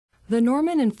The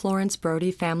Norman and Florence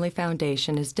Brody Family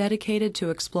Foundation is dedicated to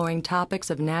exploring topics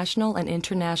of national and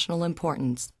international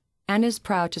importance and is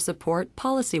proud to support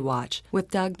Policy Watch with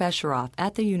Doug Besheroff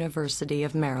at the University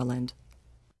of Maryland.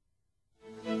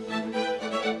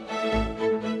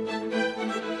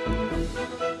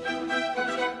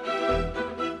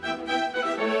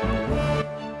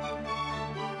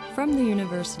 From the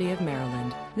University of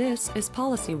Maryland, this is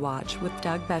Policy Watch with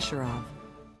Doug Besheroff.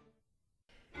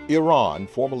 Iran,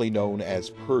 formerly known as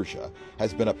Persia,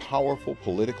 has been a powerful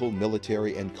political,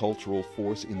 military, and cultural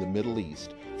force in the Middle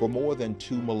East for more than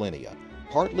 2 millennia,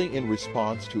 partly in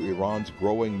response to Iran's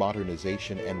growing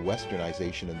modernization and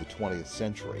westernization in the 20th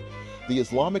century. The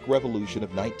Islamic Revolution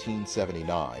of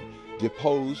 1979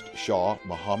 deposed Shah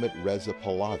Mohammad Reza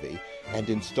Pahlavi and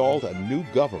installed a new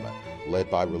government led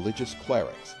by religious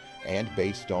clerics and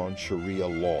based on Sharia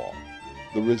law.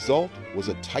 The result was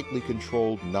a tightly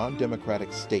controlled,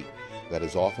 non-democratic state that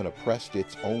has often oppressed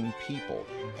its own people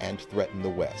and threatened the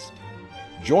West.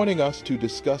 Joining us to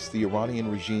discuss the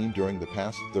Iranian regime during the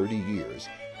past 30 years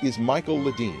is Michael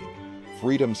Ledeen,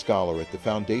 freedom scholar at the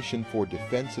Foundation for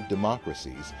Defense of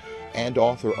Democracies and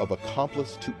author of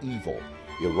Accomplice to Evil,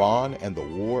 Iran and the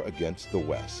War Against the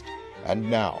West. And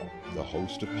now, the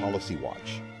host of Policy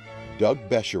Watch, Doug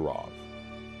Besheroff.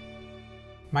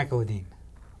 Michael Ledeen,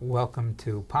 welcome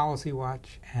to Policy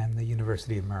Watch and the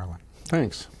University of Maryland.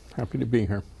 Thanks. Happy to be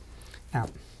here. Now,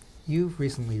 you've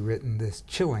recently written this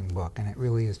chilling book, and it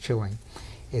really is chilling.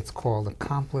 It's called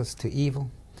Accomplice to Evil,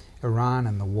 Iran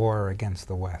and the War Against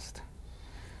the West.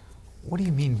 What do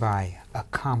you mean by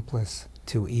accomplice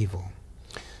to evil?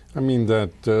 I mean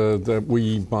that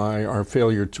we, by our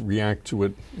failure to react to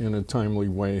it in a timely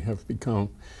way, have become,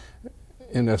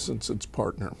 in essence, its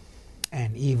partner.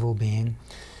 And evil being?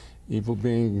 Evil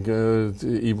being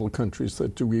the evil countries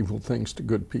that do evil things to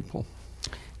good people.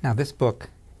 Now, this book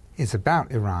is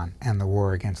about Iran and the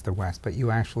war against the West, but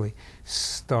you actually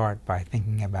start by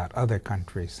thinking about other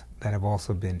countries that have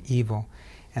also been evil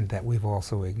and that we've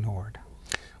also ignored.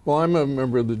 Well, I'm a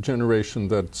member of the generation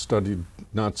that studied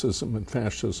Nazism and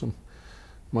fascism.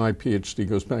 My PhD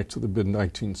goes back to the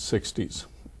mid-1960s,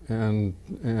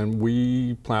 and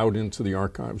we plowed into the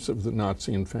archives of the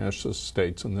Nazi and fascist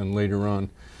states, and then later on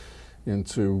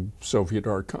into Soviet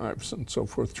archives and so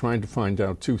forth, trying to find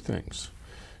out 2 things.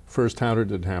 First, how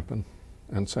did it happen?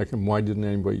 And second, why didn't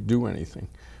anybody do anything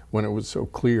when it was so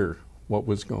clear what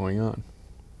was going on?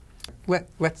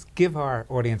 Let's give our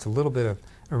audience a little bit of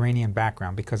Iranian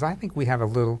background, because I think we have a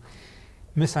little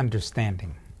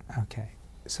misunderstanding. Okay,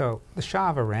 so the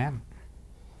Shah of Iran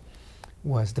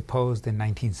was deposed in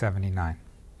 1979.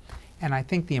 And I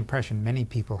think the impression many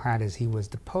people had is he was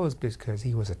deposed because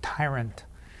he was a tyrant.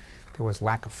 There was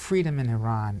lack of freedom in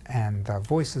Iran, and the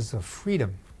voices of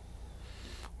freedom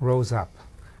rose up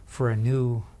for a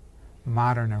new,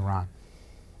 modern Iran.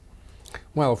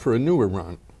 Well, for a new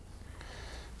Iran.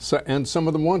 And some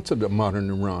of them wanted a modern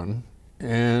Iran,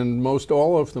 and most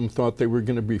all of them thought they were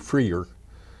going to be freer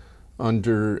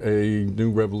under a new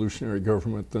revolutionary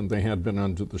government than they had been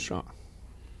under the Shah.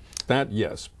 That,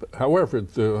 yes. But, however,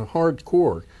 the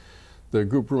hardcore, the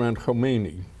group around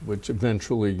Khomeini, which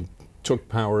eventually took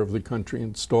power of the country,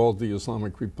 installed the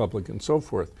Islamic Republic, and so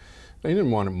forth, they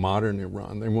didn't want a modern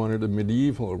Iran. They wanted a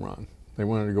medieval Iran. They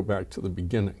wanted to go back to the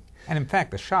beginning. And in fact,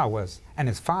 the Shah was, and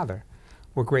his father,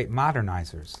 were great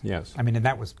modernizers. Yes. I mean, and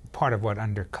that was part of what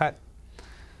undercut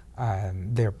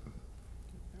their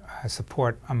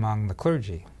support among the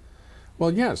clergy.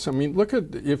 Well, yes. I mean, look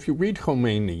at, if you read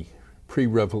Khomeini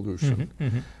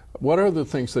pre-revolution, what are the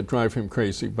things that drive him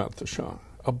crazy about the Shah?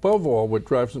 Above all, what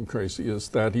drives him crazy is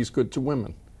that he's good to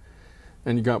women.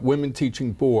 And you got women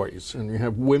teaching boys, and you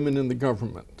have women in the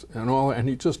government, and all, and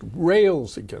he just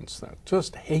rails against that,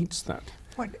 just hates that.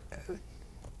 What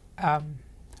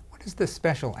is the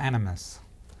special animus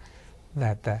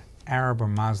that the Arab or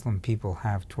Muslim people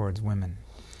have towards women?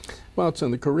 Well, it's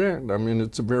in the Quran. I mean,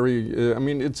 it's a very,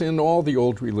 it's in all the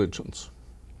old religions,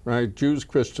 right? Jews,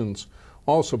 Christians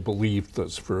also believed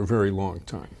this for a very long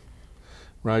time,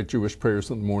 right? Jewish prayers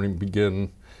in the morning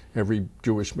begin, every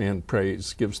Jewish man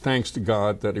prays, gives thanks to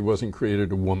God that he wasn't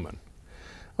created a woman.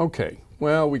 Okay,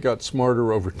 well, we got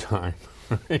smarter over time,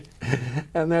 right?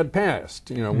 And that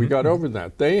passed. You know, we got over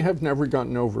that. They have never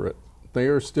gotten over it. They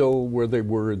are still where they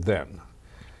were then.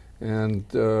 And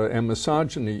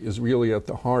misogyny is really at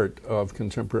the heart of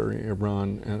contemporary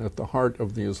Iran and at the heart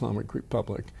of the Islamic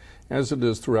Republic, as it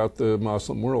is throughout the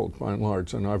Muslim world by and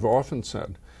large. And I've often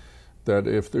said that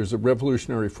if there's a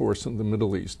revolutionary force in the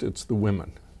Middle East, it's the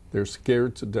women. They're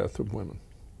scared to death of women.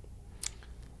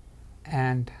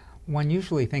 And one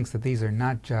usually thinks that these are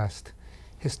not just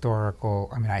historical,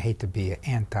 I mean, I hate to be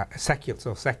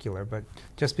secular, but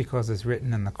just because it's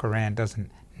written in the Quran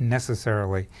doesn't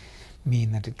necessarily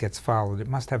mean that it gets followed. It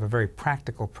must have a very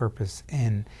practical purpose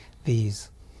in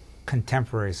these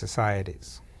contemporary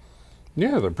societies.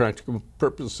 Yeah, the practical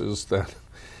purpose is that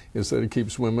it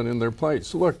keeps women in their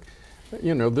place. Look,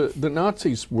 you know, the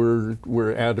Nazis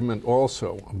were adamant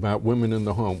also about women in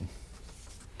the home.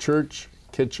 Church,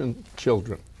 kitchen,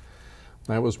 children.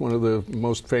 That was one of the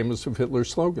most famous of Hitler's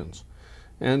slogans.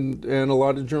 And a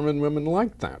lot of German women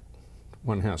liked that,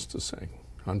 one has to say,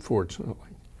 unfortunately.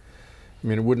 I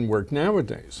mean, it wouldn't work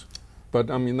nowadays. But,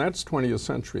 I mean, that's 20th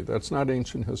century. That's not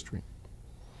ancient history.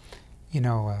 You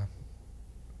know,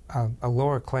 a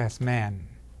lower-class man,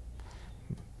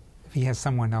 if he has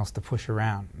someone else to push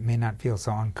around, may not feel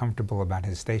so uncomfortable about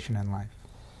his station in life.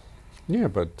 Yeah,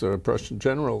 but Prussian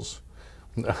generals,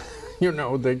 you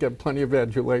know, they get plenty of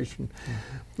adulation.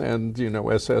 Mm-hmm. And, you know,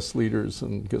 SS leaders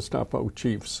and Gestapo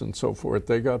chiefs and so forth,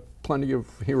 they got plenty of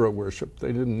hero worship.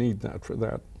 They didn't need that for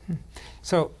that.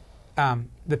 So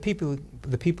the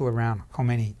people around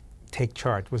Khomeini take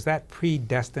charge. Was that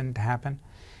predestined to happen?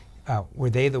 Were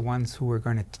they the ones who were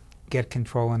going to get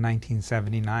control in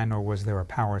 1979, or was there a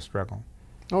power struggle?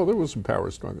 Oh, there was a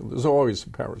power struggle. There's always a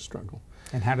power struggle.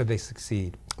 And how did they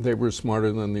succeed? They were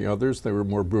smarter than the others. They were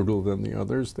more brutal than the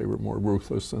others. They were more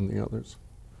ruthless than the others.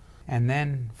 And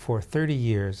then for 30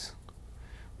 years,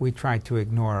 we tried to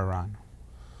ignore Iran.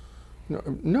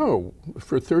 No,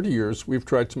 for 30 years, we've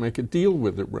tried to make a deal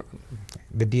with Iran.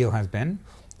 The deal has been?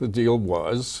 The deal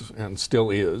was, and still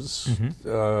is,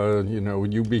 you know,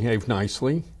 you behave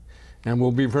nicely, and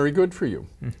we'll be very good for you.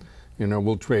 You know,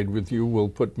 we'll trade with you, we'll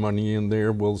put money in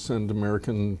there, we'll send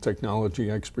American technology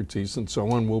expertise and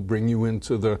so on, we'll bring you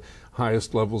into the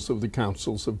highest levels of the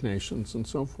councils of nations and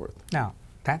so forth. Now,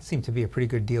 that seemed to be a pretty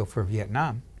good deal for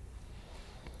Vietnam.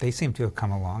 They seem to have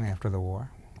come along after the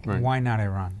war. Right. Why not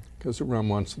Iran? Because Iran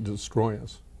wants to destroy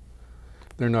us.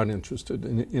 They're not interested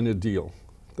in a deal.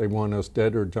 They want us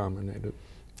dead or dominated.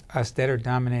 Us dead or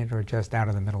dominated, or just out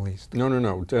of the Middle East?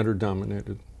 No, dead or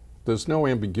dominated. There's no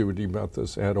ambiguity about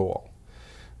this at all.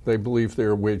 They believe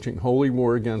they're waging holy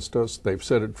war against us. They've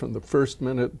said it from the first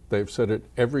minute. They've said it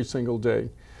every single day.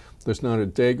 There's not a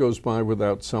day goes by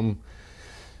without some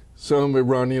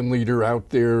Iranian leader out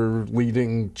there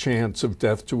leading chants of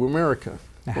death to America.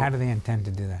 Now, how do they intend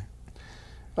to do that?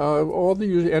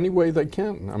 Any way they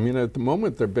can. I mean, at the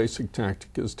moment, their basic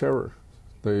tactic is terror.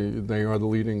 They are the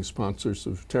leading sponsors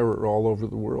of terror all over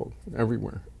the world,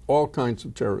 everywhere. All kinds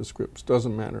of terrorist groups,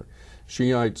 doesn't matter.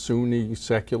 Shiite, Sunni,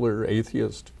 secular,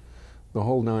 atheist, the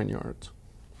whole 9 yards.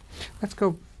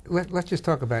 Let's just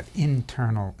talk about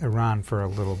internal Iran for a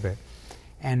little bit.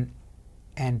 And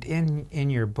in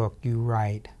your book, you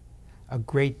write a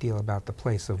great deal about the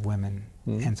place of women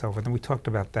and so forth, and we talked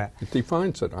about that. It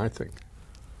defines it, I think.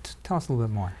 Tell us a little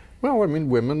bit more. Well, I mean,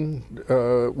 women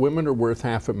are worth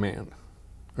half a man,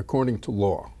 according to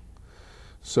law.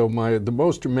 So the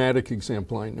most dramatic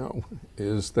example I know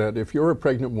is that if you're a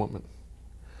pregnant woman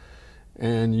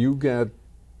and you get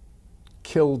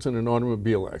killed in an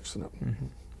automobile accident,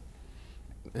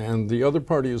 and the other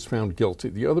party is found guilty,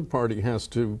 the other party has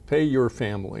to pay your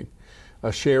family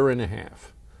a share and a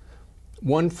half.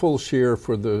 One full share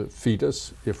for the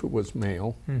fetus, if it was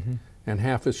male, and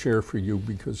half a share for you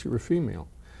because you're a female.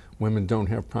 Women don't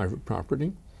have private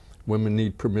property. Women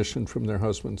need permission from their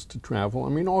husbands to travel. I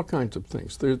mean, all kinds of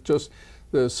things. They're just,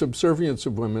 the subservience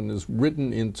of women is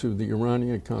written into the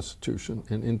Iranian constitution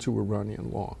and into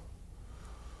Iranian law.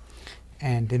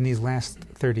 And in these last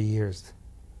 30 years,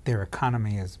 their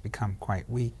economy has become quite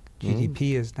weak.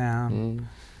 GDP is down.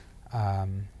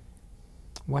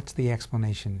 What's the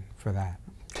explanation for that?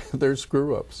 They're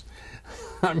screw-ups.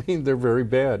 I mean, they're very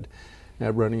bad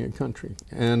at running a country.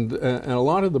 And a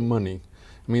lot of the money,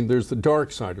 I mean, there's the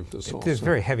dark side of this also. There's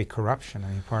very heavy corruption. I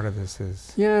mean, part of this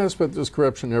is... Yes, but there's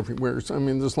corruption everywhere. I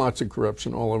mean, there's lots of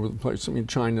corruption all over the place. I mean,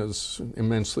 China's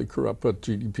immensely corrupt, but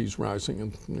GDP's rising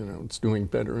and, you know, it's doing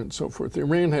better and so forth.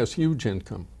 Iran has huge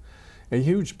income. A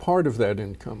huge part of that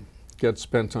income gets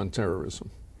spent on terrorism.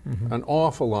 An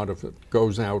awful lot of it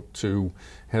goes out to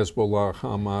Hezbollah,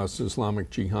 Hamas,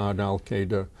 Islamic Jihad,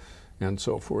 Al-Qaeda, and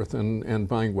so forth, and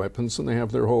buying weapons. And they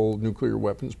have their whole nuclear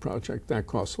weapons project. That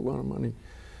costs a lot of money.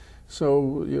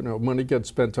 So, you know, money gets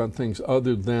spent on things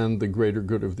other than the greater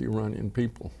good of the Iranian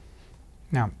people.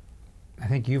 Now, I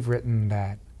think you've written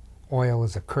that oil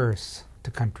is a curse to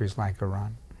countries like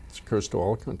Iran. It's a curse to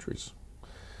all countries.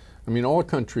 I mean, all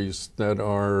countries that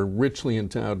are richly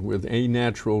endowed with a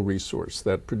natural resource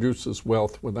that produces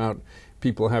wealth without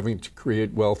people having to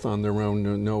create wealth on their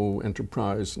own, no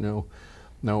enterprise, no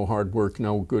no hard work,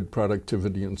 no good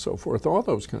productivity, and so forth. All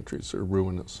those countries are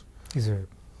ruinous.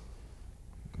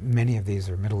 Many of these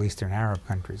are Middle Eastern Arab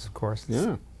countries, of course.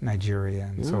 Yeah. Nigeria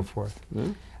and so forth.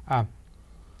 Yeah.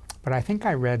 But I think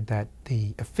I read that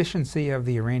the efficiency of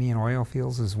the Iranian oil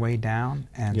fields is way down,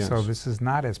 and so this is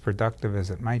not as productive as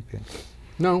it might be.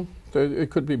 No, it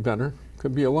could be better.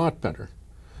 Could be a lot better.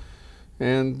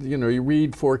 And, you know, you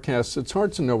read forecasts, it's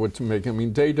hard to know what to make. I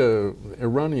mean,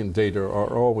 Iranian data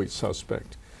are always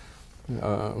suspect, you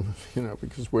know,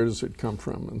 because where does it come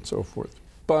from and so forth.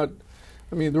 But,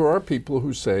 I mean, there are people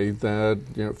who say that,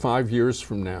 you know, 5 years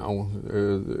from now,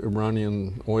 the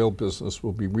Iranian oil business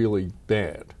will be really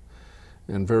bad,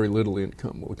 and very little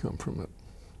income will come from it.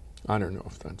 I don't know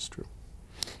if that's true.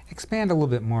 Expand a little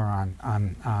bit more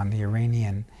on the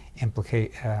Iranian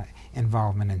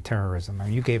involvement in terrorism. I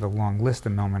mean, you gave a long list a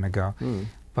moment ago,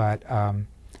 but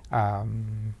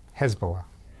Hezbollah.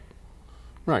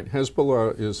 Right.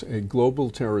 Hezbollah is a global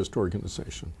terrorist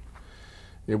organization.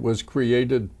 It was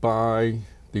created by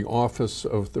the office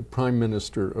of the Prime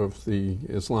Minister of the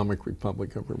Islamic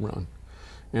Republic of Iran,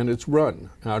 and it's run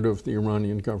out of the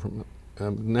Iranian government.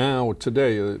 Now,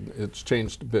 today, it's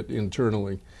changed a bit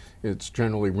internally. It's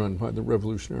generally run by the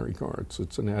Revolutionary Guards.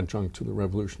 It's an adjunct to the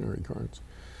Revolutionary Guards.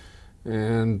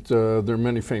 And there are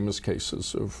many famous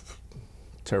cases of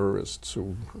terrorists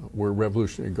who were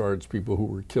Revolutionary Guards, people who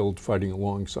were killed fighting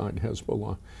alongside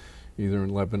Hezbollah, either in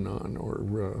Lebanon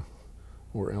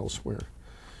or elsewhere.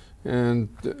 And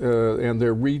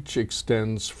their reach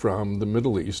extends from the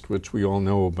Middle East, which we all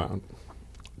know about,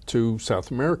 to South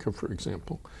America, for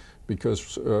example,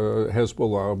 because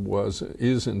Hezbollah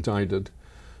is indicted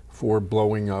for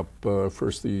blowing up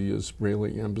first the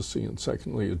Israeli embassy and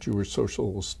secondly a Jewish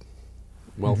socialist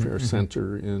welfare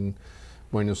center in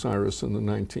Buenos Aires in the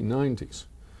 1990s.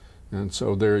 And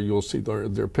so there you'll see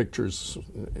their pictures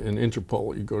in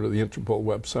Interpol. You go to the Interpol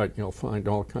website and you'll find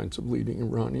all kinds of leading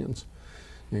Iranians,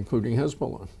 including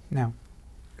Hezbollah. Now,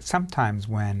 sometimes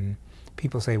when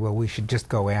people say, well, we should just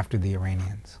go after the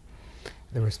Iranians,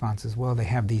 the response is, well, they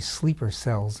have these sleeper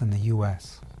cells in the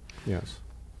U.S. Yes.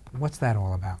 What's that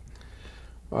all about?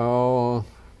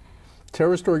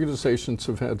 Terrorist organizations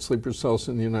have had sleeper cells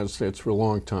in the United States for a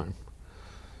long time.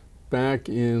 Back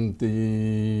in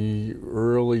the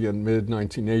early and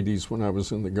mid-1980s when I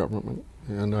was in the government,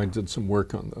 and I did some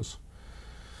work on this,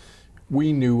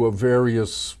 we knew of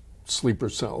various sleeper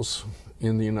cells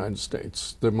in the United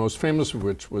States, the most famous of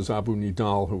which was Abu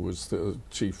Nidal, who was the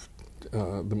chief,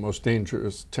 the most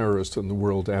dangerous terrorist in the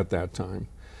world at that time.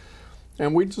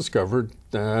 And we discovered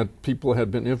that people had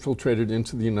been infiltrated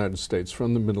into the United States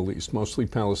from the Middle East, mostly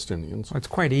Palestinians. Well, it's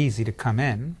quite easy to come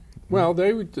in. Well,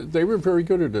 they were very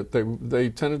good at it. They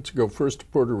tended to go first to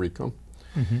Puerto Rico,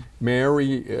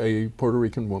 marry a Puerto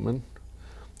Rican woman,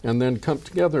 and then come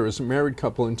together as a married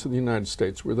couple into the United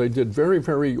States, where they did very,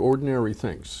 very ordinary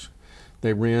things.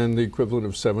 They ran the equivalent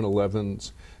of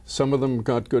 7-Elevens. Some of them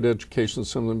got good education.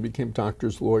 Some of them became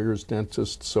doctors, lawyers,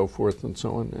 dentists, so forth and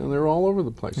so on. And they're all over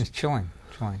the place. It's chilling.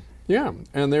 Yeah,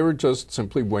 and they were just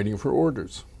simply waiting for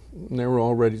orders. And they were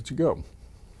all ready to go.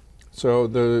 So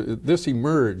this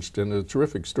emerged in a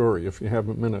terrific story, if you have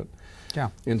a minute. Yeah.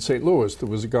 In St. Louis, there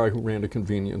was a guy who ran a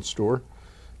convenience store,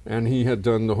 and he had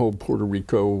done the whole Puerto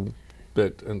Rico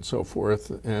bit and so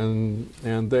forth, and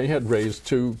they had raised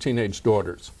 2 teenage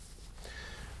daughters.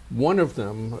 One of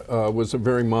them was a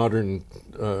very modern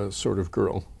sort of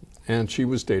girl, and she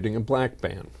was dating a black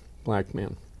man.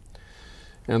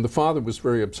 And the father was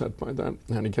very upset by that,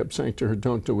 and he kept saying to her,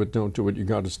 don't do it, you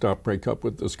got to stop, break up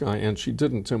with this guy, and she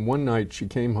didn't. And one night she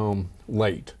came home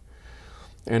late,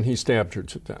 and he stabbed her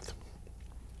to death.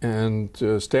 And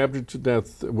stabbed her to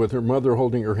death with her mother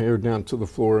holding her hair down to the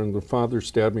floor and the father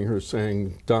stabbing her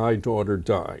saying, die, daughter,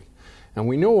 die. And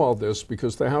we know all this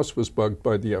because the house was bugged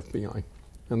by the FBI,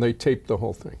 and they taped the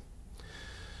whole thing.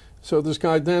 So this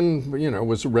guy then,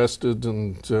 was arrested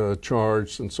and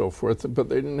charged and so forth, but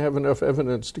they didn't have enough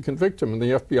evidence to convict him, and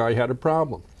the FBI had a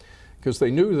problem because they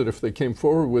knew that if they came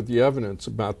forward with the evidence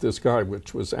about this guy,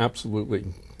 which was absolutely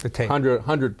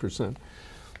 100%,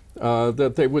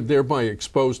 that they would thereby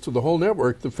expose to the whole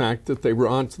network the fact that they were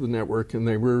onto the network and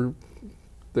they were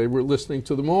listening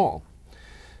to them all.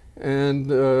 And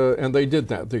they did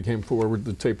that. They came forward.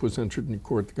 The tape was entered in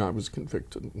court. The guy was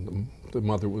convicted. And the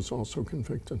mother was also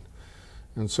convicted,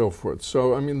 and so forth.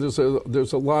 So, I mean, there's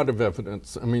a lot of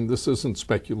evidence. I mean, this isn't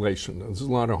speculation. There's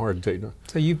a lot of hard data.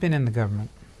 So you've been in the government.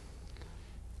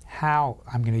 How,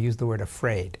 I'm going to use the word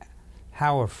afraid,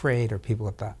 how afraid are people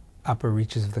at the upper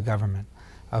reaches of the government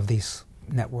of these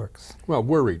networks? Well,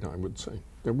 worried, I would say.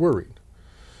 They're worried.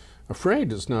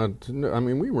 Afraid is not, I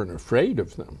mean, we weren't afraid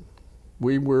of them.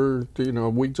 We were,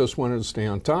 we just wanted to stay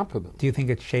on top of them. Do you think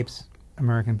it shapes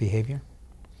American behavior?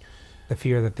 The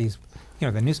fear that these,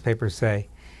 the newspapers say,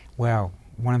 well,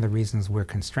 one of the reasons we're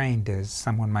constrained is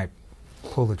someone might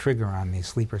pull the trigger on these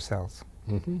sleeper cells.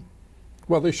 Mm-hmm.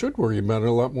 Well, they should worry about it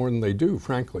a lot more than they do,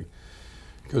 frankly,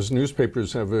 because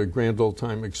newspapers have a grand old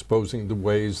time exposing the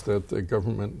ways that the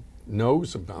government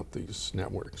knows about these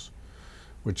networks,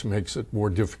 which makes it more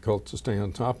difficult to stay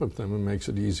on top of them and makes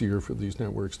it easier for these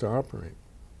networks to operate.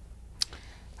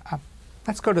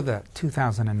 Let's go to the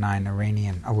 2009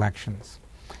 Iranian elections.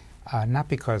 Not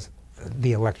because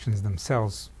the elections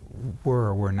themselves were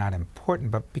or were not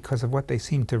important, but because of what they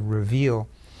seemed to reveal,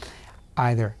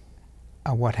 either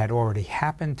what had already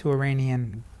happened to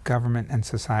Iranian government and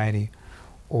society,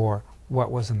 or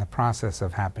what was in the process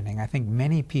of happening. I think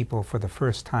many people for the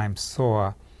first time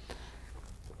saw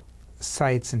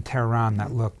sites in Tehran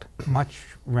that looked much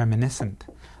reminiscent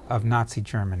of Nazi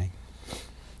Germany.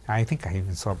 I think I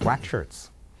even saw black shirts,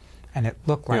 and it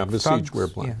looked like the thugs. siege wear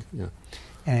black. Yeah.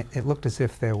 And it looked as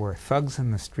if there were thugs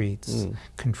in the streets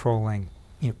controlling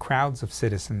crowds of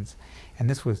citizens. And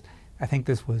this was, I think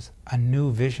this was a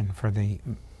new vision for the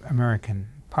American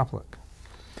public.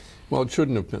 Well, it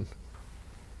shouldn't have been,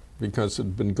 because it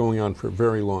had been going on for a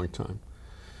very long time.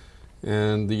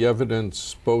 And the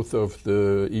evidence both of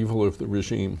the evil of the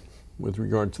regime with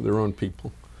regard to their own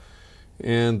people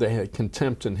and the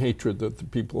contempt and hatred that the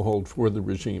people hold for the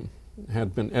regime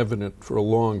had been evident for a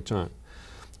long time.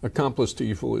 Accomplice to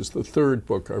Evil is the third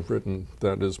book I've written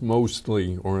that is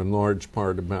mostly or in large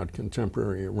part about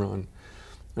contemporary Iran.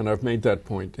 And I've made that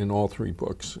point in all three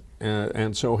books.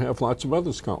 And so have lots of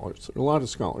other scholars. There are a lot of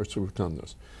scholars who have done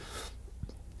this.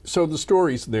 So the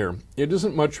story's there. It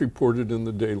isn't much reported in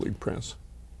the daily press.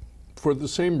 For the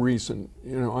same reason,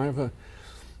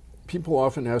 people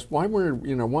often ask, why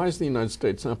has the United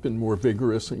States not been more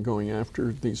vigorous in going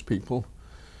after these people?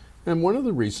 And one of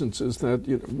the reasons is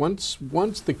that once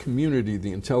the community,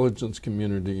 the intelligence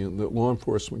community and the law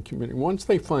enforcement community, once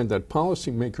they find that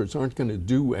policymakers aren't going to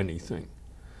do anything,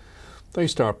 they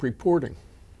stop reporting,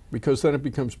 because then it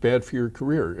becomes bad for your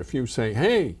career. If you say,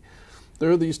 hey,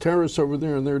 there are these terrorists over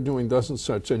there and they're doing thus and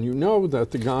such, and you know that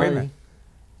the guy... Wait a minute.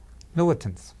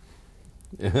 Militants.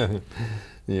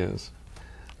 Yes,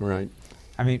 right.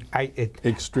 I mean,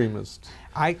 extremists.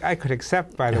 I could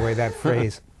accept, by the way, that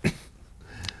phrase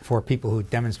for people who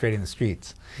demonstrate in the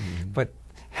streets. But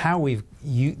how we've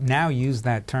now used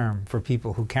that term for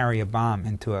people who carry a bomb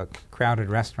into a crowded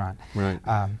restaurant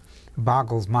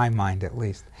boggles my mind, at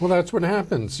least. Well, that's what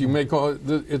happens. You make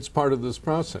it's part of this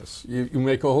process. You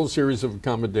make a whole series of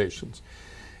accommodations.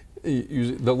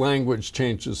 The language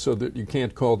changes so that you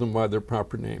can't call them by their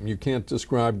proper name. You can't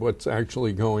describe what's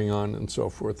actually going on and so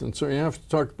forth. And so you have to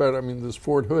talk about, this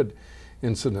Fort Hood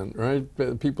incident,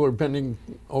 right? People are bending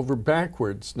over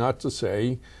backwards not to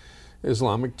say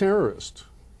Islamic terrorist,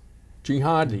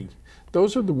 jihadi.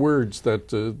 Those are the words that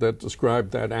describe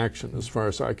that action, as far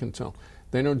as I can tell.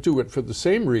 They don't do it for the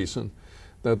same reason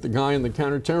that the guy in the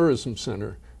counterterrorism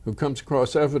center who comes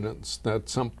across evidence that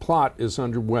some plot is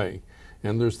underway,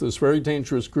 and there's this very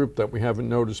dangerous group that we haven't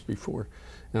noticed before,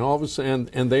 and all of a sudden,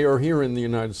 and they are here in the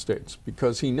United States,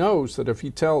 because he knows that if he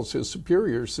tells his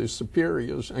superiors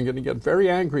are going to get very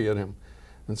angry at him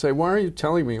and say, why are you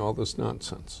telling me all this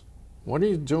nonsense? What are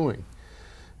you doing?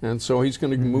 And so he's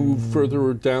going to move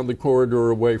further down the corridor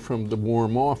away from the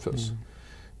warm office.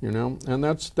 And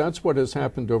that's what has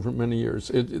happened over many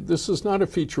years. This is not a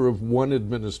feature of one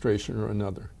administration or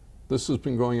another. This has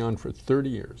been going on for 30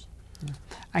 years.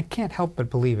 I can't help but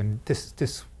believe, and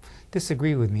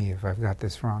disagree with me if I've got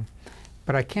this wrong,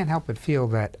 but I can't help but feel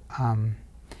that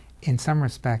in some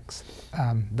respects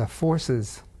the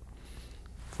forces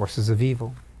of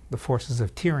evil, the forces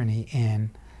of tyranny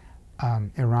in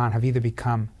Iran have either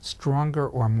become stronger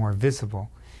or more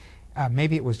visible.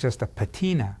 Maybe it was just a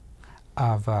patina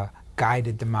of a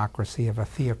guided democracy, of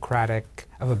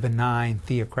a benign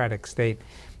theocratic state.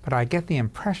 But I get the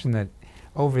impression that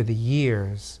over the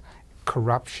years,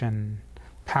 corruption,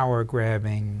 power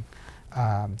grabbing,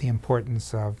 the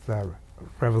importance of the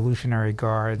Revolutionary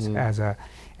Guards as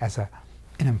an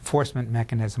enforcement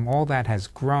mechanism, all that has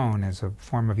grown as a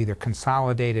form of either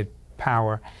consolidated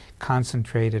power,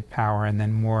 concentrated power, and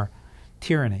then more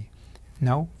tyranny.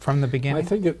 No, from the beginning?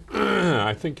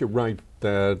 I think you're right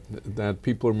that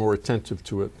people are more attentive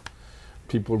to it.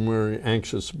 People are more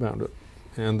anxious about it.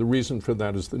 And the reason for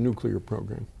that is the nuclear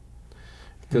program,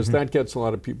 because that gets a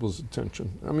lot of people's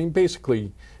attention.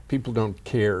 Basically, people don't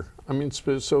care.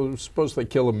 So suppose they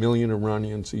kill 1 million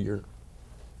Iranians a year,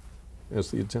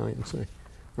 as the Italians say,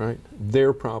 right?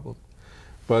 Their problem.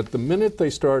 But the minute they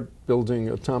start building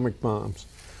atomic bombs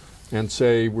and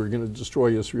say, we're going to destroy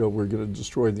Israel, we're going to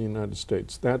destroy the United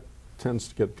States, that tends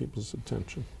to get people's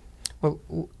attention. Well,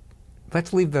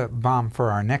 let's leave the bomb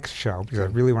for our next show, because I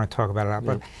really want to talk about it.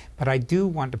 Yeah. But I do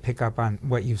want to pick up on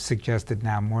what you've suggested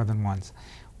now more than once,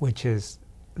 which is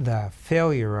the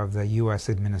failure of the U.S.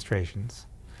 administrations,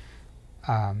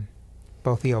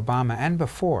 both the Obama and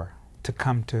before, to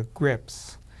come to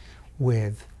grips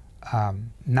with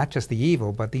not just the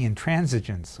evil, but the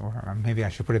intransigence, or maybe I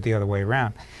should put it the other way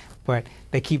around. But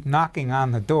they keep knocking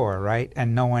on the door, right,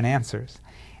 and no one answers.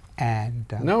 And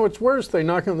no, it's worse. They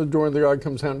knock on the door and the guy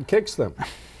comes out and kicks them.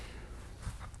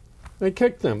 They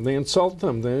kick them. They insult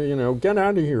them. They, you know, get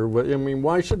out of here. I mean,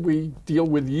 why should we deal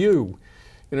with you?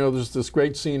 You know, there's this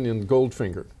great scene in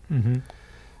Goldfinger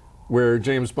where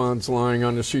James Bond's lying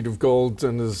on a sheet of gold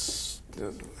and is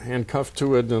handcuffed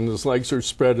to it, and his legs are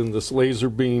spread, and this laser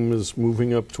beam is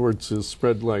moving up towards his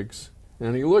spread legs.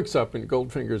 And he looks up, and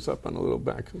Goldfinger's up on a little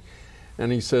back,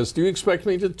 and he says, "Do you expect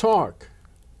me to talk?"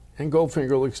 And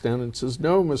Goldfinger looks down and says,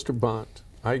 "No, Mr. Bond,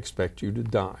 I expect you to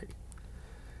die."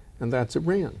 And that's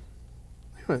Iran.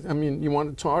 I mean, you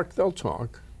want to talk, they'll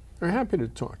talk. They're happy to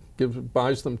talk.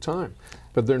 Buys them time.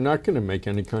 But they're not going to make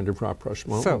any kind of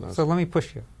rapprochement with us. So let me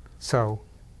push you. So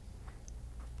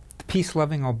the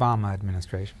peace-loving Obama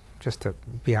administration, just to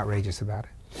be outrageous about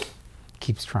it,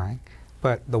 keeps trying.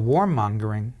 But the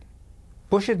warmongering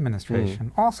Bush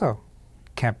administration also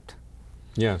kept.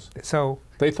 Yes. So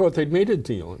they thought they'd made a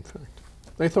deal, in fact.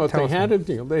 They thought they had a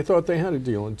deal. They thought they had a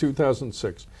deal in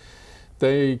 2006.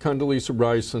 Condoleezza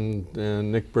Rice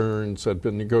and Nick Burns had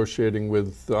been negotiating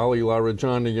with Ali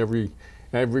Larijani,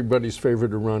 everybody's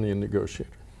favorite Iranian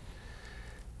negotiator.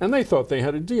 And they thought they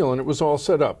had a deal, and it was all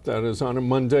set up. That is, on a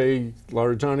Monday,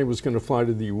 Larijani was going to fly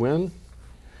to the UN.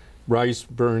 Rice,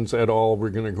 Burns, et al. Were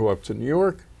going to go up to New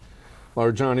York.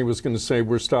 Larijani was going to say,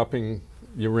 we're stopping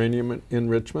uranium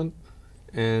enrichment.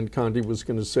 And Condi was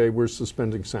going to say, we're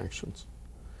suspending sanctions.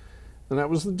 And that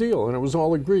was the deal, and it was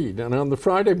all agreed. And on the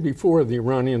Friday before, the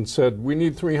Iranians said, we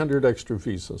need 300 extra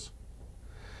visas.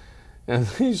 And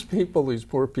these people, these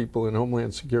poor people in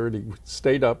Homeland Security,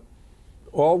 stayed up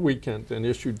all weekend and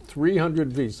issued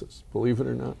 300 visas, believe it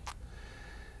or not.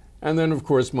 And then, of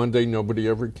course, Monday, nobody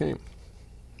ever came.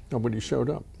 Nobody showed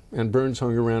up. And Burns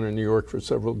hung around in New York for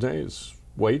several days,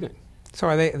 waiting. So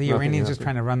are the Iranians just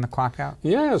trying to run the clock out?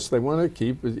 Yes, they want to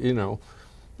keep, you know,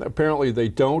 apparently they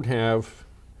don't have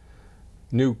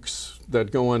nukes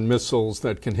that go on missiles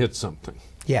that can hit something.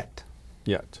 Yet.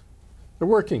 They're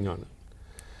working on it.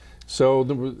 So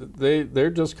they're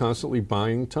just constantly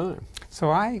buying time. So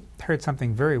I heard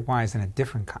something very wise in a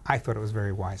different, I thought it was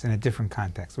very wise in a different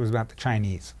context. It was about the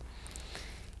Chinese.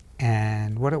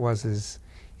 And what it was is,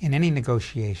 in any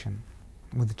negotiation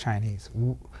with the Chinese,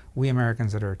 we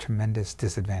Americans are at a tremendous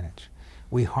disadvantage.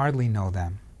 We hardly know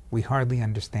them. We hardly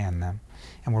understand them.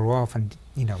 And we're often,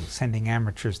 you know, sending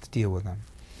amateurs to deal with them.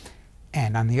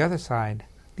 And on the other side,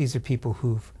 these are people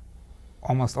who've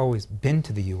almost always been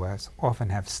to the U.S., often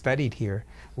have studied here,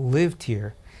 lived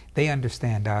here. They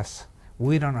understand us.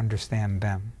 We don't understand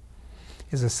them.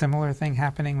 Is a similar thing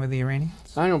happening with the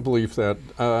Iranians? I don't believe that.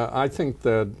 I think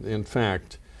that, in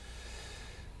fact,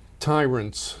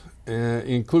 tyrants,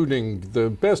 including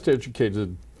the best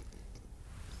educated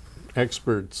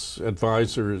experts,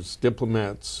 advisors,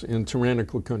 diplomats in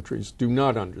tyrannical countries, do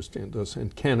not understand us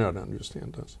and cannot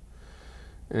understand us.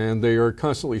 And they are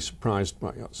constantly surprised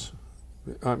by us.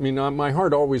 I mean, my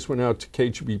heart always went out to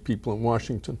KGB people in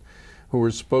Washington who were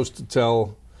supposed to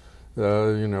tell,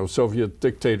 you know, Soviet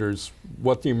dictators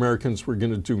what the Americans were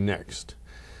going to do next.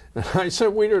 And I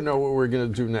said, we don't know what we're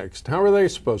going to do next. How are they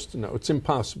supposed to know? It's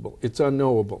impossible. It's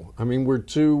unknowable. I mean, we're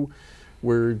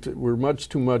much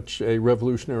too much a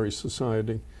revolutionary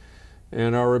society,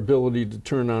 and our ability to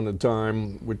turn on a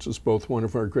dime, which is both one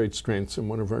of our great strengths and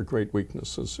one of our great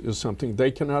weaknesses, is something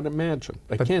they cannot imagine.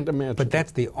 They can't imagine. But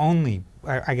that's the only,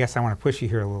 I guess I want to push you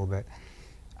here a little bit.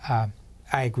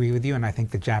 I agree with you, and I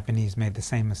think the Japanese made the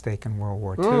same mistake in World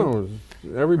War II. Oh,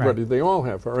 everybody, they all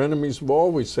have. Our enemies have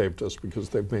always saved us because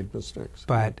they've made mistakes.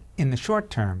 But in the short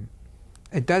term,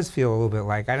 it does feel a little bit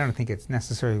like, I don't think it's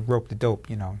necessarily rope-a-dope,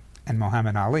 you know, and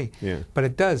Muhammad Ali, but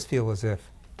it does feel as if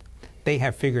they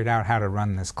have figured out how to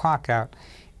run this clock out,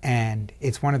 and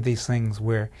it's one of these things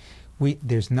where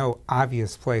there's no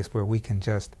obvious place where we can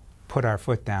just put our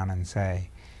foot down and say,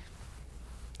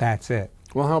 that's it.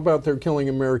 Well, how about they're killing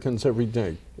Americans every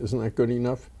day? Isn't that good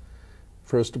enough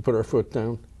for us to put our foot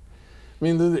down? I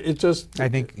mean, it just... I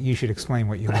think you should explain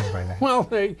what you mean by that. Well,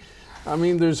 I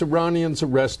mean, there's Iranians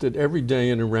arrested every day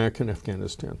in Iraq and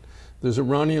Afghanistan. There's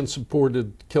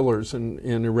Iranian-supported killers in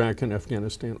Iraq and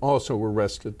Afghanistan, also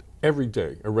arrested every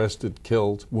day, arrested,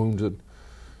 killed, wounded,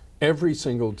 every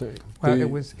single day. Well,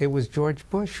 it was George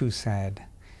Bush who said,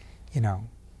 you know,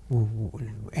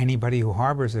 anybody who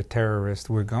harbors a terrorist,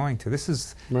 we're going to. This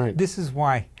is right. This is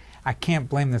why I can't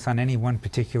blame this on any one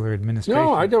particular administration.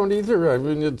 No, I don't either. I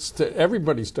mean,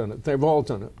 everybody's done it. They've all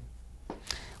done it.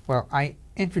 Well, I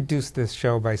introduced this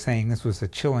show by saying this was a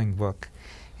chilling book.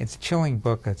 It's a chilling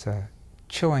book. It's a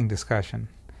chilling discussion.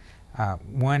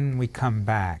 When we come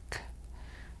back,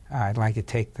 I'd like to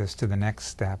take this to the next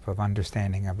step of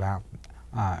understanding about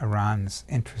Iran's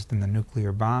interest in the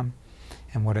nuclear bomb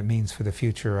and what it means for the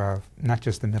future of not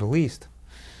just the Middle East,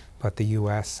 but the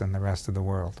U.S. and the rest of the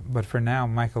world. But for now,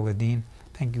 Michael Ledeen,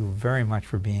 thank you very much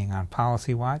for being on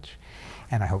Policy Watch,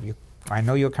 and I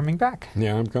know you're coming back.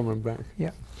 Yeah, I'm coming back.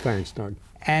 Yeah. Thanks, Doug.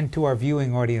 And to our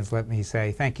viewing audience, let me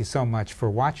say thank you so much for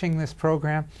watching this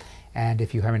program. And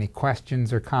if you have any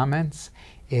questions or comments,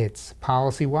 it's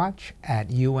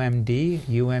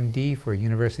policywatch@UMD for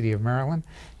University of Maryland,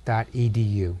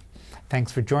 .edu.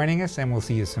 Thanks for joining us, and we'll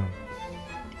see you soon.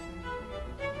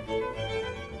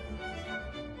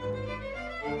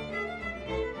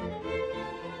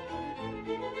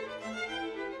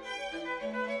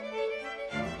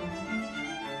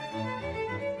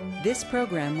 This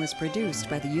program was produced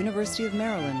by the University of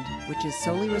Maryland, which is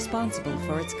solely responsible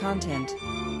for its content.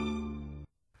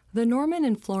 The Norman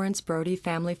and Florence Brody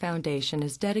Family Foundation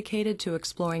is dedicated to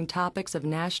exploring topics of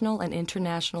national and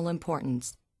international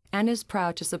importance and is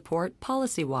proud to support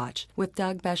Policy Watch with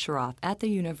Doug Besheroff at the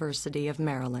University of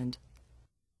Maryland.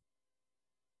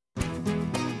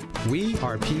 We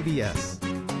are PBS.